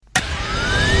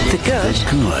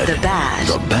the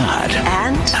bad,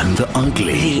 and the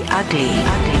ugly. the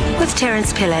ugly. With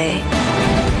Terence Pillay.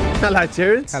 Hello,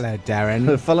 Terence. Hello,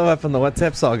 Darren. Follow up on the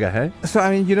WhatsApp saga, hey? So,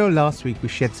 last week we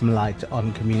shed some light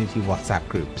on community WhatsApp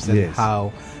groups and Yes.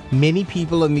 how many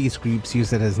people in these groups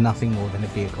use it as nothing more than a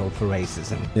vehicle for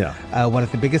racism. Yeah. One of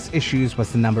the biggest issues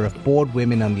was the number of bored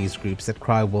women on these groups that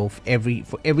cry wolf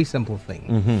for every simple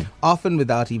thing, often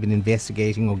without even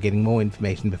investigating or getting more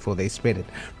information before they spread it.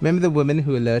 Remember the women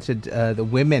who alerted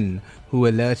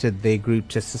their group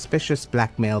to suspicious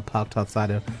black male parked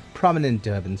outside a prominent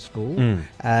Durban school.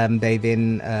 They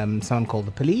then someone called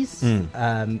the police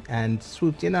and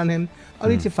swooped in on him,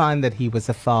 only to find that he was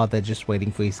a father just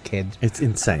waiting for his kid. It's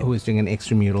insane. Who was doing an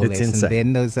extramural It's lesson. insane.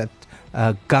 Then there's that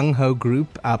gung ho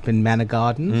group up in Manor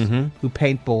Gardens who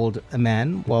paintballed a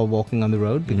man while walking on the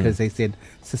road because they said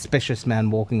suspicious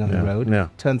man walking on the road. Yeah.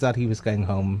 Turns out he was going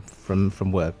home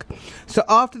from work. So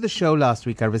after the show last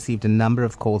week, I received a number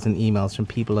of calls and emails from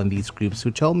people in these groups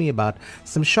who told me about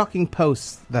some shocking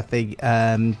posts that they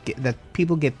that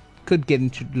people could get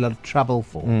into a lot of trouble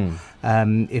for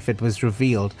if it was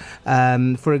revealed.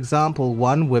 For example,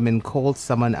 one woman called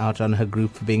someone out on her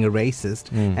group for being a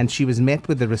racist, and she was met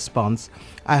with the response,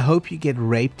 "I hope you get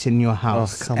raped in your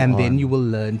house, come and then on. you will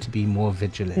learn to be more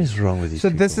vigilant." What is wrong with these So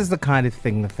this people? is the kind of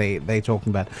thing that they're talking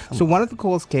about. So one of the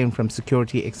calls came from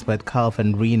security expert Carl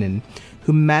van Reenen,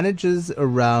 who manages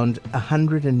around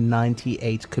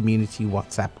 198 community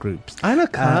WhatsApp groups. I know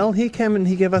Kyle. He came and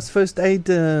he gave us first aid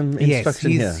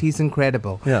instruction here. He's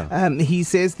incredible. Yeah. He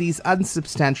says these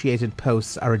unsubstantiated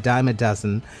posts are a dime a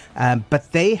dozen,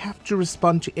 but they have to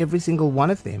respond to every single one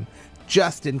of them,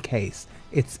 just in case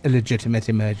it's a legitimate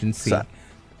emergency. So-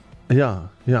 Yeah.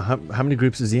 How many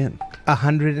groups is he in?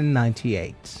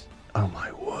 198. Oh,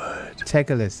 my word. Take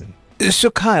a listen.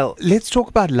 So, Kyle, let's talk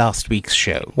about last week's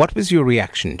show. What was your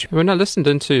reaction to it? When I listened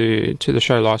into the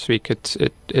show last week, it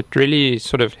really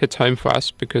sort of hit home for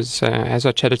us because as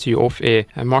I chatted to you off air,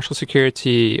 Marshall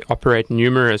Security operate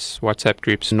numerous WhatsApp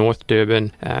groups in North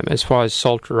Durban, as far as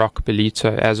Salt Rock,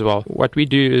 Belito as well. What we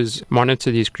do is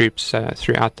monitor these groups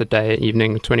throughout the day,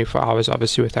 evening, 24 hours,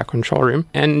 obviously with our control room.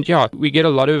 And yeah, we get a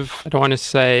lot of, I don't want to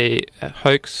say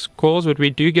hoax calls, but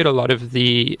we do get a lot of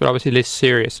but obviously less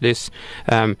serious,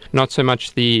 not so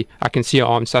much I can see an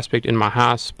armed suspect in my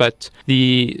house, but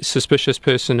the suspicious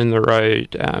person in the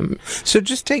road. So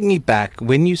just take me back.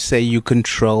 When you say you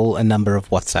control a number of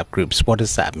WhatsApp groups, what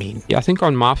does that mean? Yeah, I think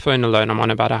on my phone alone, I'm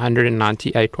on about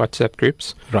 198 WhatsApp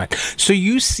groups. Right. So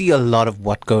you see a lot of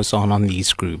what goes on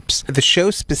these groups. The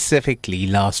show specifically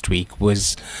last week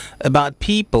was about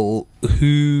people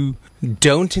who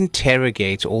don't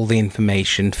interrogate all the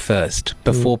information first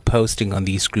before posting on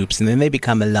these groups, and then they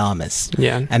become alarmists.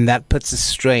 Yeah. And that puts a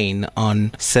strain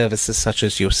on services such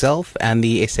as yourself and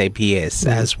the SAPS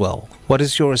as well. What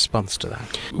is your response to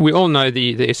that? We all know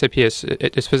the SAPS,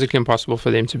 it is physically impossible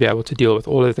for them to be able to deal with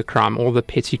all of the crime, all the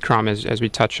petty crime as we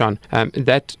touch on.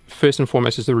 That, first and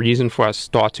foremost, is the reason for us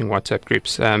starting WhatsApp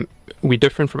groups. We're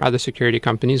different from other security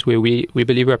companies where we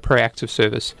believe we're a proactive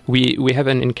service. We have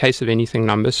an in case of anything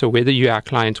number, so whether you're our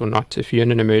client or not, if you're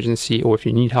in an emergency or if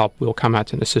you need help, we'll come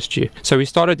out and assist you. So we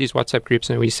started these WhatsApp groups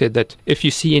and we said that if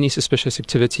you see any suspicious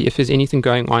activity, if there's anything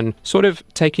going on, sort of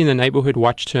taking the neighborhood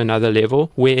watch to another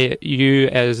level where you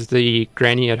as the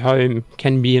granny at home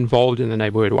can be involved in the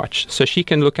neighborhood watch. So she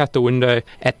can look out the window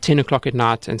at 10 o'clock at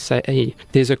night and say, hey,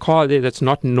 there's a car there that's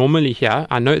not normally here.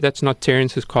 I know that's not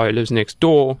Terence's car, he lives next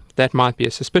door. That might be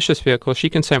a suspicious vehicle. She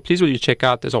can say, please will you check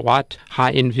out, there's a white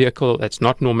high-end vehicle that's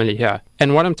not normally here.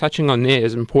 And what I'm touching on there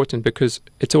is important because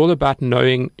it's all about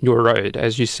knowing your road,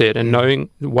 as you said, and knowing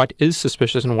what is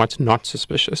suspicious and what's not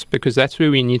suspicious, because that's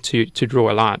where we need to draw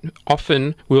a line.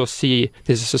 Often we'll see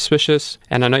there's a suspicious,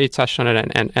 and I know you touched on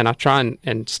it, and I try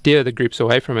and steer the groups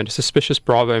away from it, a suspicious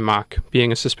Bravo mark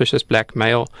being a suspicious black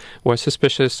male or a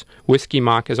suspicious whiskey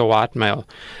mark as a white male.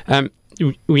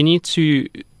 We need to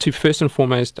first and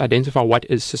foremost identify what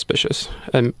is suspicious.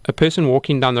 A person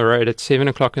walking down the road at 7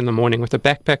 o'clock in the morning with a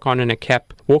backpack on and a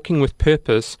cap, walking with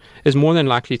purpose, is more than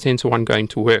likely 10 to 1 going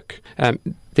to work.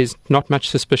 There's not much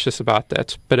suspicious about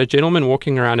that. But a gentleman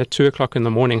walking around at 2 o'clock in the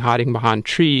morning, hiding behind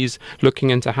trees, looking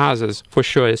into houses, for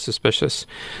sure is suspicious.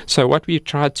 So what we've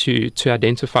tried to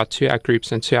identify to our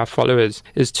groups and to our followers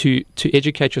is to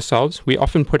educate yourselves. We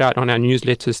often put out on our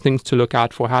newsletters things to look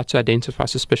out for, how to identify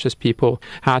suspicious people,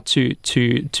 how to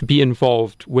be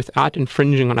involved without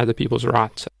infringing on other people's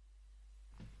rights.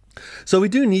 So we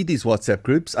do need these WhatsApp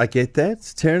groups. I get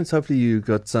that. Terence, hopefully you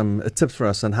got some tips for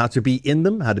us on how to be in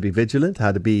them, how to be vigilant,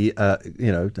 how to be, how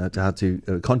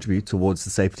to contribute towards the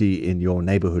safety in your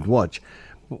neighborhood watch.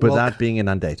 without being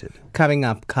inundated. Coming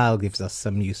up, Kyle gives us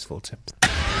some useful tips.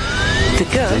 The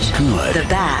good, the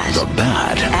bad,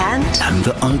 and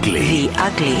the ugly. the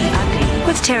ugly.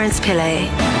 With Terence Pillay.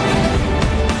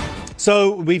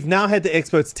 So we've now had the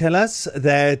experts tell us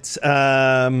that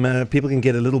people can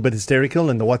get a little bit hysterical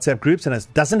in the WhatsApp groups, and it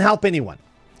doesn't help anyone.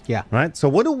 Yeah. Right. So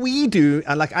what do we do?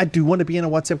 I do want to be in a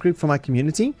WhatsApp group for my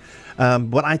community.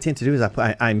 What I tend to do is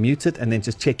I mute it and then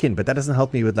just check in, but that doesn't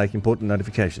help me with important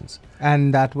notifications.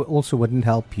 And that also wouldn't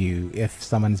help you if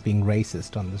someone's being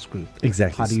racist on this group.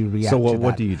 Exactly. How do you react so to that?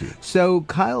 what do you do? So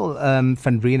Kyle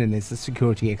van Vrienen is the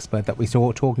security expert that we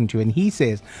saw talking to, and he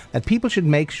says that people should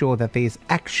make sure that there's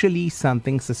actually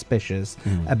something suspicious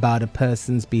about a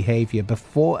person's behavior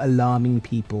before alarming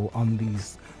people on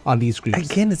these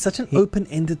groups. Again, it's such an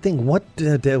open-ended thing. What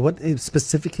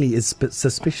specifically is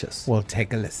suspicious? Well,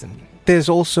 take a listen. There's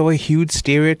also a huge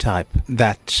stereotype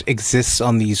that exists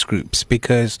on these groups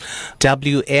because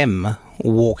WM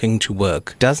walking to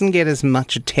work doesn't get as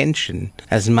much attention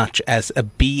as much as a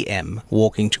BM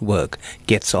walking to work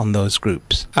gets on those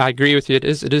groups. I agree with you. It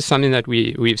is something that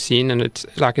we've seen, and it's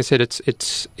like I said,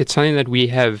 it's something that we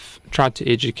have tried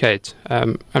to educate.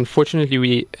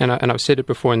 Unfortunately, and I've said it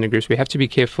before in the groups, we have to be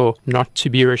careful not to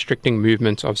be restricting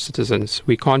movement of citizens.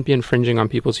 We can't be infringing on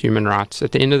people's human rights.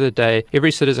 At the end of the day,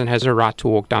 every citizen has a right to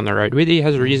walk down the road, whether he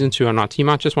has a reason to or not. He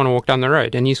might just want to walk down the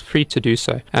road, and he's free to do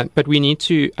so. But we need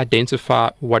to identify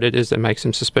what it is that makes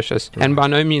him suspicious. Right. And by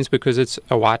no means because it's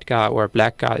a white guy or a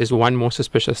black guy is one more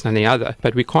suspicious than the other.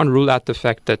 But we can't rule out the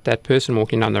fact that that person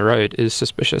walking down the road is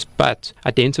suspicious, but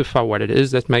identify what it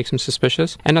is that makes him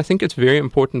suspicious. And I think it's very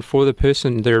important for the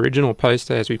person, the original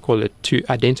poster, as we call it, to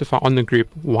identify on the group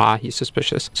why he's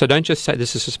suspicious. So don't just say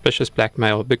this is suspicious black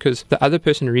male, because the other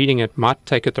person reading it might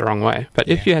take it the wrong way. But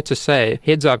if you had to say,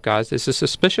 heads up guys, there's a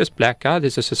suspicious black guy,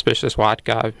 there's a suspicious white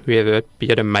guy, whoever, be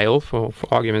it a male for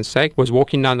argument's sake, was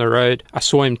walking down the road, I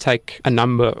saw him take a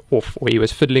number off, or he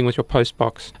was fiddling with your post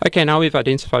box. Okay, now we've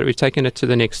identified it, we've taken it to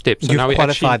the next step. So you've now we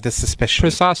qualified the suspicion.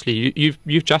 Precisely.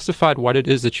 You've justified what it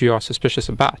is that you are suspicious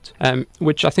about,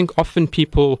 which I think often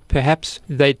people, perhaps,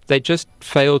 they just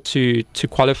fail to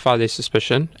qualify their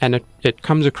suspicion, and it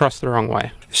comes across the wrong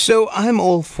way. So I'm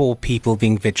all for people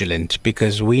being vigilant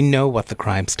because we know what the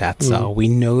crime stats are. We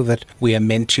know that we are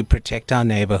meant to protect our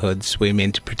neighborhoods. We're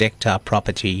meant to protect our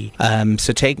property.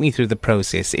 So take me through the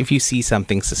process. If you see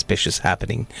something suspicious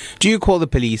happening, do you call the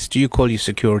police? Do you call your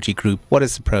security group? What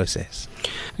is the process?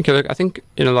 Okay, look, I think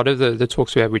in a lot of the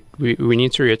talks we have, we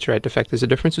need to reiterate the fact there's a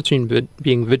difference between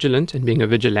being vigilant and being a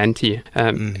vigilante,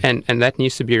 and that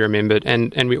needs to be remembered.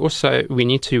 And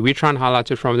we try and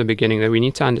highlight it from the beginning that we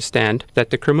need to understand that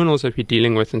the criminals that we're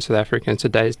dealing with in South Africa in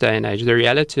today's day and age, the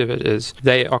reality of it is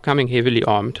they are coming heavily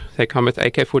armed. They come with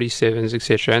AK-47s,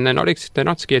 etc., and they're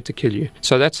not scared to kill you.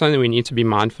 So that's something we need to be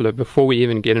mindful of before we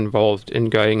even get involved in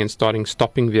going and starting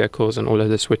stopping vehicles and all of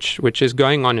this, which is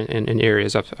going on in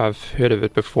areas I've heard of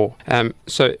it before.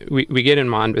 So we get in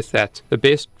mind with that. The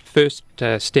best first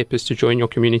step is to join your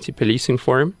community policing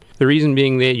forum. The reason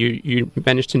being there, you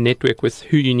manage to network with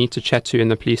who you need to chat to in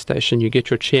the police station. You get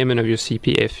your chairman of your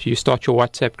CPF. You start your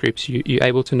WhatsApp groups. You're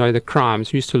able to know the crimes,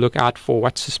 who's to look out for,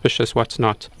 what's suspicious, what's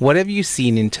not. What have you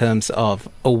seen in terms of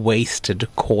a wasted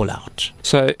call-out?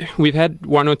 So we've had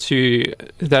one or two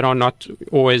that are not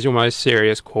always your most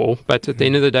serious call, but at the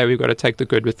end of the day, we've got to take the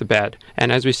good with the bad.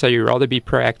 And as we say, you'd rather be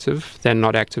proactive than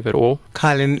not active at all.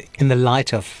 Kyle, in the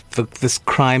light of this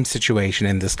crime situation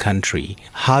in this country,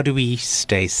 how do we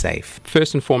stay safe?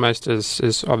 First and foremost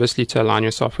is obviously to align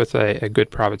yourself with a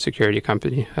good private security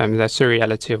company. That's the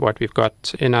reality of what we've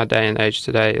got in our day and age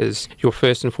today. Is your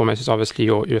first and foremost is obviously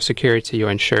your security, your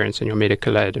insurance, and your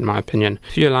medical aid, in my opinion.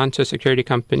 If you align to a security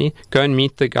company, go and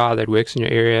meet the guy that works in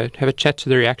your area, have a chat to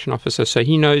the reaction officer so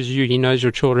he knows you, he knows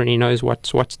your children, he knows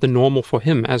what's the normal for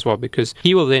him as well, because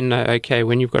he will then know, okay,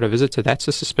 when you've got a visitor, that's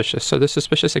a suspicious. So the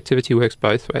suspicious activity works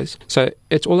both ways. So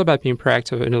it's all about being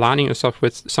proactive and aligning yourself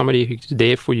with somebody who's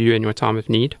there for you in your time of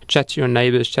need. Chat to your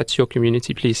neighbors, chat to your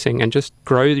community policing, and just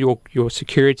grow your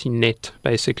security net,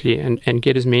 basically, and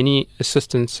get as many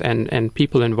assistance and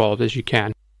people involved as you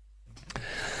can.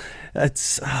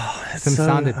 It's some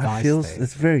sound advice.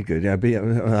 It's very good. Yeah,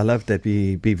 I love that.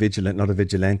 Be vigilant, not a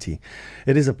vigilante.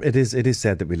 It is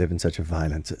sad that we live in such a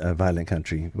violent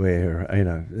country where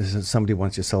somebody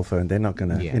wants your cell phone, they're not going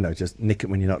to just nick it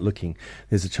when you're not looking.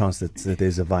 There's a chance that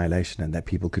there's a violation and that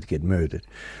people could get murdered.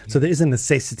 So there is a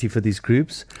necessity for these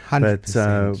groups,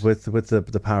 100%. But with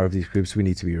the power of these groups, we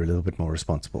need to be a little bit more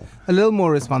responsible. A little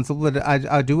more responsible. But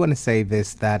I do want to say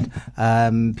this, that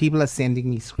people are sending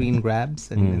me screen grabs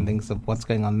and things thinks of what's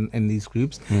going on in these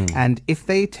groups. And if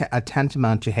they are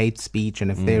tantamount to hate speech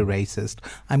and if they're racist,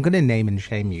 I'm going to name and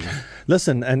shame you.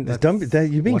 Listen, and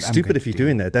you're being stupid if you're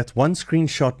doing that. That's one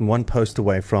screenshot and one post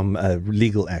away from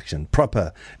legal action,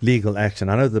 proper legal action.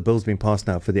 I know the bill's been passed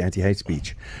now for the anti-hate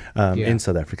speech in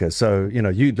South Africa. So,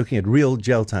 you're looking at real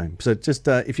jail time. So just,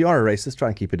 if you are a racist, try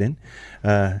and keep it in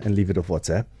and leave it off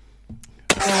WhatsApp.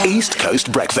 East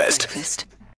Coast Breakfast.